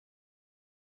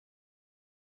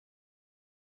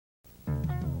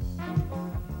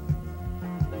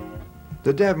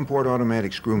The Davenport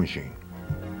Automatic Screw Machine.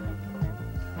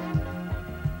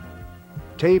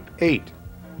 Tape 8.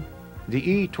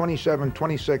 The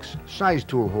E2726 Size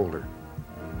Tool Holder.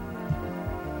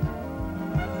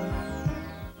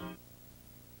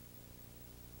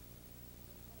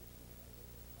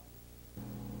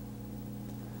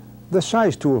 The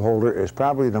size tool holder is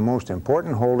probably the most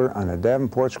important holder on the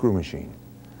Davenport screw machine.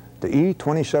 The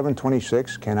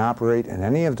E2726 can operate in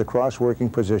any of the cross-working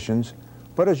positions,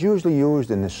 but is usually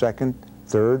used in the second,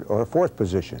 third, or fourth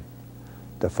position.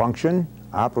 The function,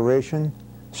 operation,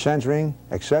 centering,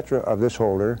 etc. of this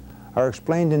holder are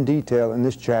explained in detail in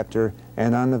this chapter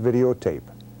and on the videotape.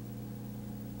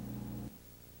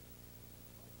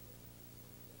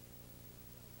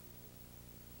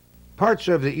 Parts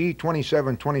of the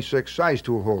E2726 size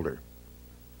tool holder.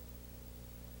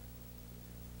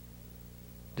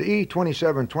 The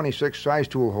E2726 size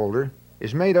tool holder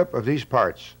is made up of these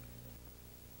parts: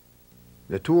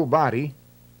 the tool body,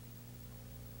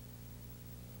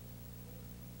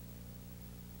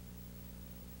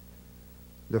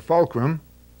 the fulcrum,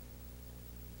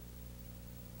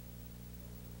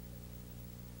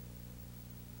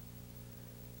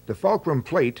 the fulcrum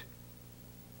plate,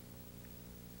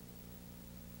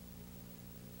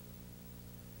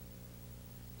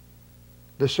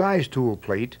 the size tool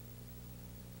plate,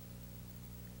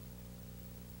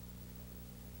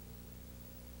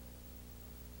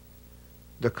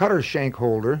 the cutter shank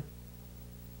holder,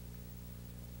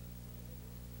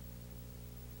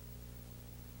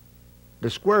 the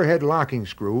square head locking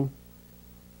screw,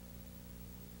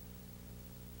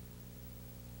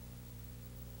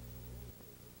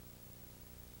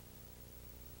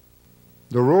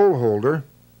 the roll holder,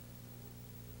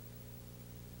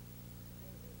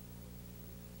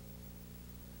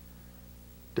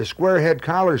 the square head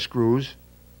collar screws,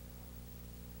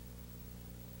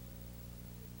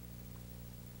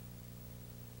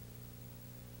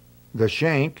 the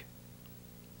shank,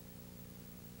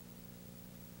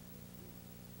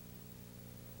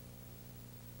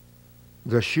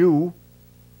 the shoe,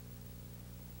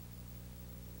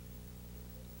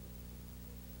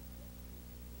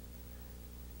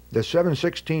 the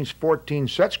 7/16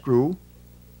 set screw,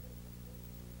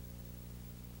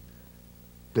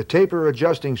 the taper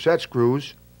adjusting set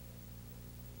screws,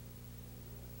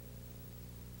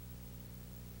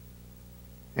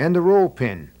 and the roll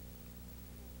pin.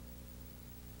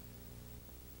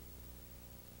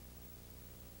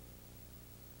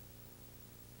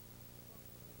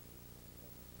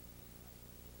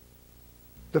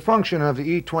 The function of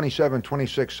the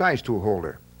E2726 size tool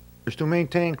holder is to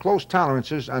maintain close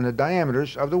tolerances on the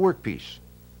diameters of the workpiece.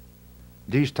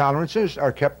 These tolerances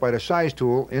are kept by the size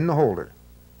tool in the holder.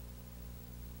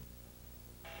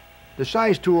 The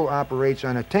size tool operates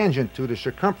on a tangent to the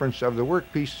circumference of the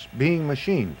workpiece being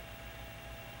machined.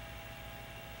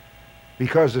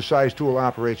 Because the size tool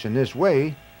operates in this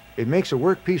way, it makes a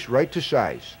workpiece right to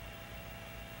size.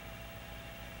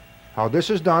 How this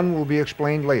is done will be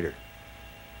explained later.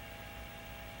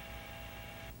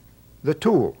 The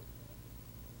tool.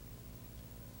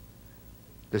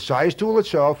 The size tool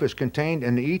itself is contained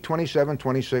in the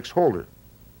E2726 holder.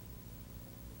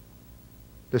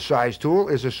 The size tool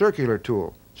is a circular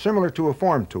tool, similar to a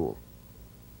form tool.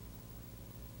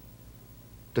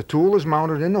 The tool is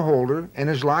mounted in the holder and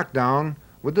is locked down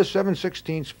with the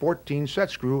 7/16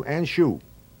 set screw and shoe.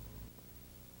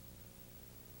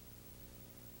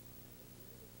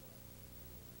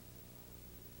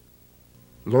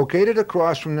 Located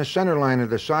across from the center line of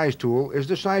the size tool is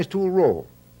the size tool roll.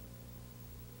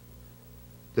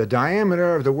 The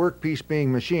diameter of the workpiece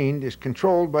being machined is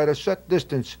controlled by the set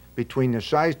distance between the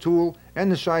size tool and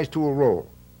the size tool roll.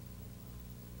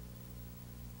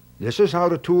 This is how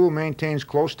the tool maintains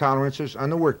close tolerances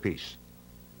on the workpiece.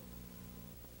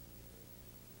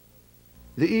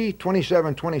 The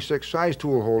E2726 size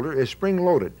tool holder is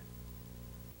spring-loaded.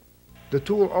 The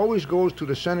tool always goes to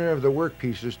the center of the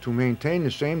workpieces to maintain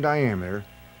the same diameter,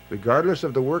 regardless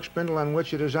of the work spindle on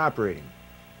which it is operating,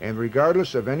 and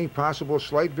regardless of any possible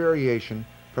slight variation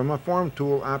from a form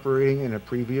tool operating in a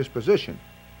previous position.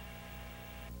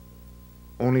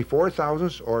 Only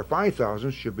 4/1000ths or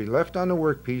 5/1000ths should be left on the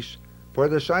workpiece for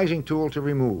the sizing tool to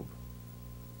remove.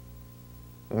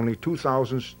 Only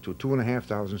 2/1000ths to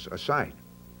 2.5/1000ths aside.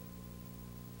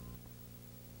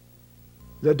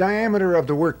 The diameter of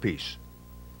the workpiece.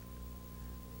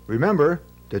 Remember,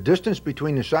 the distance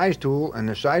between the size tool and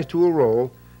the size tool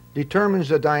roll determines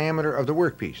the diameter of the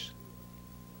workpiece.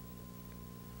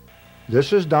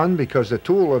 This is done because the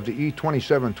tool of the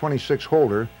E2726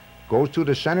 holder goes to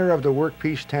the center of the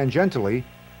workpiece tangentially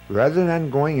rather than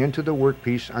going into the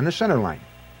workpiece on the center line.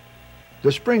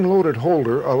 The spring-loaded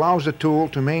holder allows the tool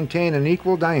to maintain an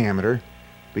equal diameter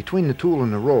between the tool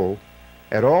and the roll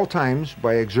at all times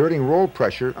by exerting roll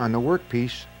pressure on the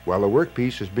workpiece while the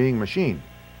workpiece is being machined.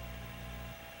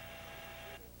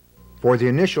 For the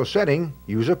initial setting,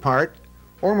 use a part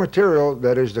or material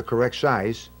that is the correct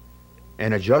size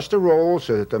and adjust the roll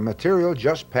so that the material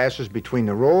just passes between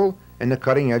the roll and the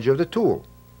cutting edge of the tool.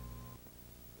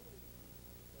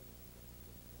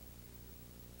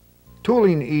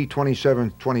 Tooling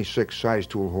E2726 size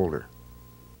tool holder.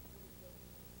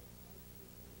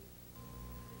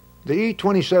 The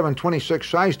E2726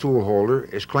 size tool holder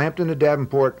is clamped in the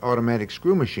Davenport Automatic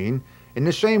Screw Machine in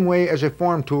the same way as a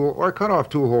form tool or cutoff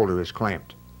tool holder is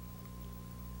clamped.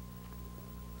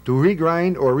 To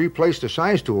regrind or replace the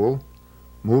size tool,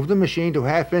 move the machine to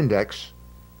half index,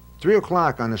 3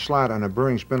 o'clock on the slot on the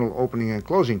bearing spindle opening and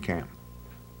closing cam.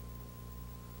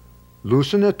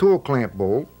 Loosen the tool clamp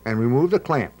bolt and remove the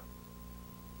clamp.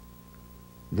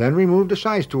 Then remove the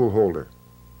size tool holder.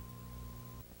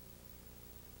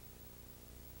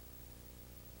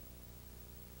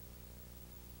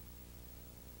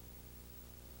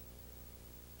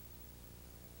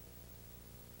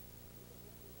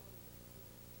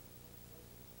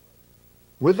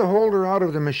 With the holder out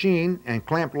of the machine and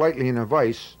clamped lightly in a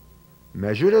vise,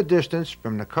 measure the distance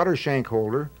from the cutter shank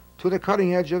holder to the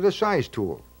cutting edge of the size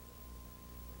tool.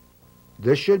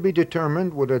 This should be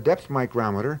determined with a depth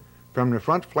micrometer from the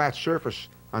front flat surface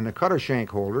on the cutter shank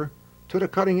holder to the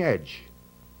cutting edge.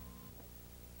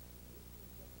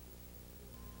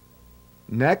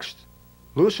 Next,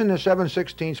 loosen the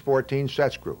 7/16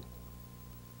 set screw.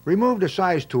 Remove the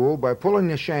size tool by pulling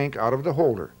the shank out of the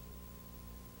holder.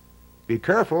 Be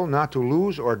careful not to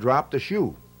lose or drop the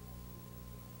shoe.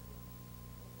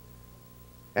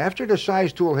 After the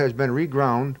size tool has been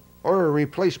reground or a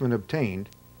replacement obtained,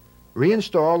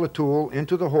 reinstall the tool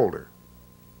into the holder.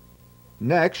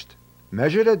 Next,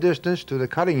 measure the distance to the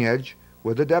cutting edge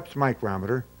with the depth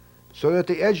micrometer so that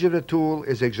the edge of the tool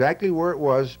is exactly where it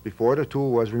was before the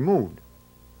tool was removed.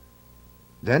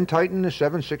 Then tighten the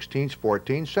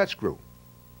 7/16 set screw.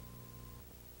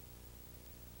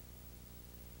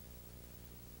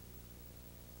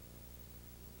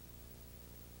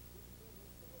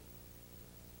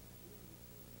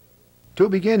 To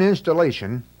begin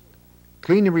installation,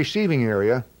 clean the receiving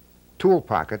area, tool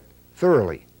pocket,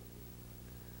 thoroughly.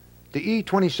 The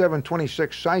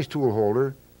E2726 size tool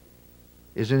holder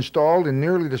is installed in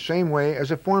nearly the same way as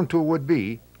a form tool would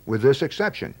be, with this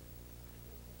exception.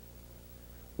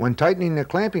 When tightening the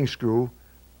clamping screw,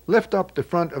 lift up the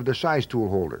front of the size tool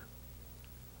holder.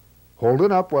 Hold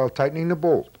it up while tightening the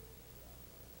bolt.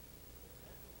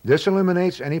 This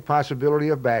eliminates any possibility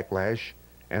of backlash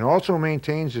and also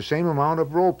maintains the same amount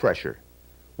of roll pressure,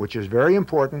 which is very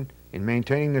important in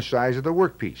maintaining the size of the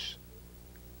workpiece.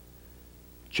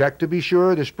 Check to be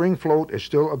sure the spring float is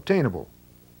still obtainable.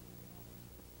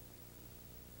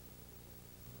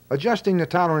 Adjusting the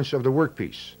tolerance of the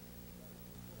workpiece.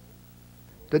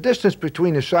 The distance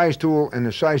between the size tool and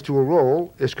the size tool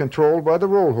roll is controlled by the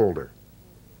roll holder.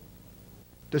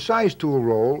 The size tool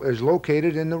roll is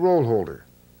located in the roll holder,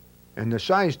 and the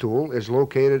size tool is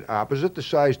located opposite the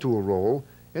size tool roll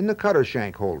in the cutter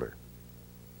shank holder.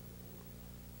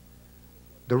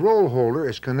 The roll holder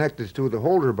is connected to the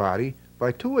holder body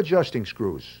by 2 adjusting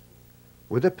screws,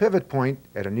 with a pivot point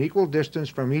at an equal distance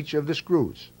from each of the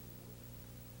screws.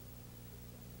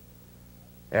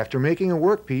 After making a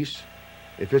workpiece,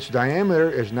 if its diameter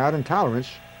is not in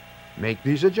tolerance, make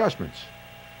these adjustments.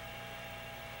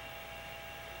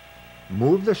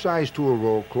 Move the size tool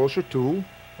roll closer to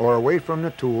or away from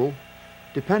the tool,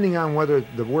 depending on whether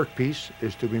the workpiece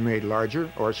is to be made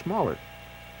larger or smaller.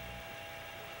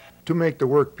 To make the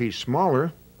workpiece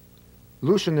smaller,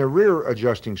 loosen the rear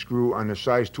adjusting screw on the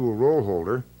size tool roll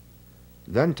holder,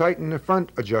 then tighten the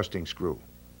front adjusting screw.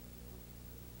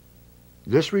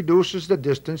 This reduces the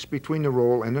distance between the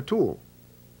roll and the tool.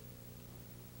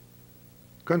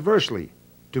 Conversely,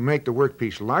 to make the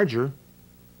workpiece larger,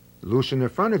 loosen the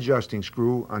front adjusting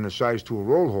screw on the size tool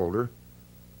roll holder,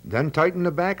 then tighten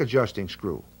the back adjusting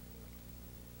screw.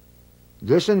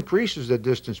 This increases the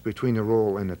distance between the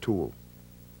roll and the tool.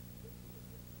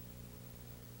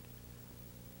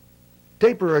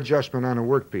 Taper adjustment on a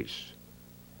workpiece.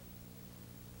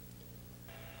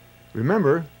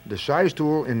 Remember, the size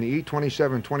tool in the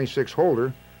E2726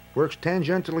 holder works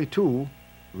tangentially to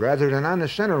rather than on the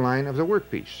center line of the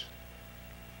workpiece.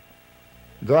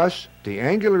 Thus, the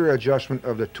angular adjustment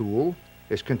of the tool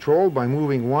is controlled by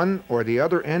moving one or the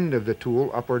other end of the tool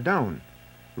up or down,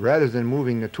 rather than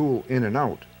moving the tool in and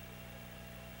out.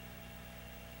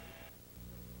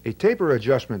 A taper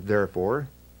adjustment, therefore,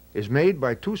 is made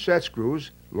by two set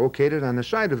screws located on the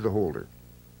side of the holder.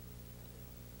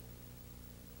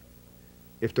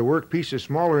 If the workpiece is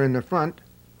smaller in the front,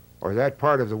 or that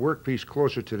part of the workpiece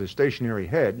closer to the stationary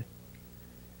head,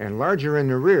 and larger in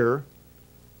the rear,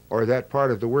 or that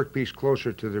part of the workpiece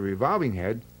closer to the revolving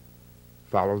head,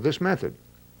 follow this method.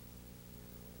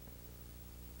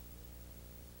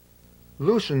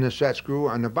 Loosen the set screw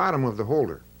on the bottom of the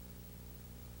holder.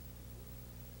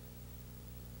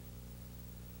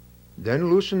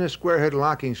 Then loosen the square head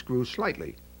locking screw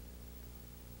slightly.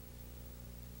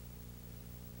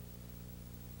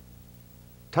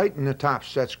 Tighten the top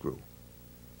set screw.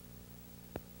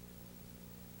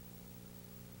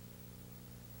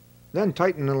 Then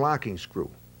tighten the locking screw.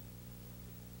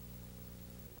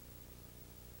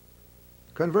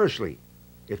 Conversely,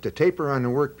 if the taper on the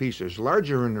workpiece is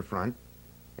larger in the front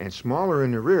and smaller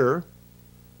in the rear,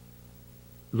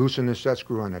 loosen the set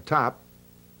screw on the top.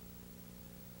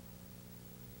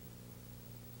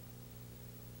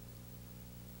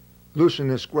 Loosen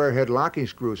the square head locking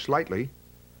screw slightly.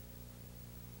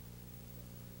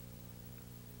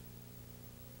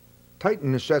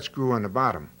 Tighten the set screw on the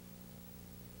bottom.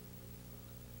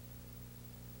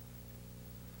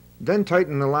 Then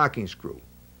tighten the locking screw.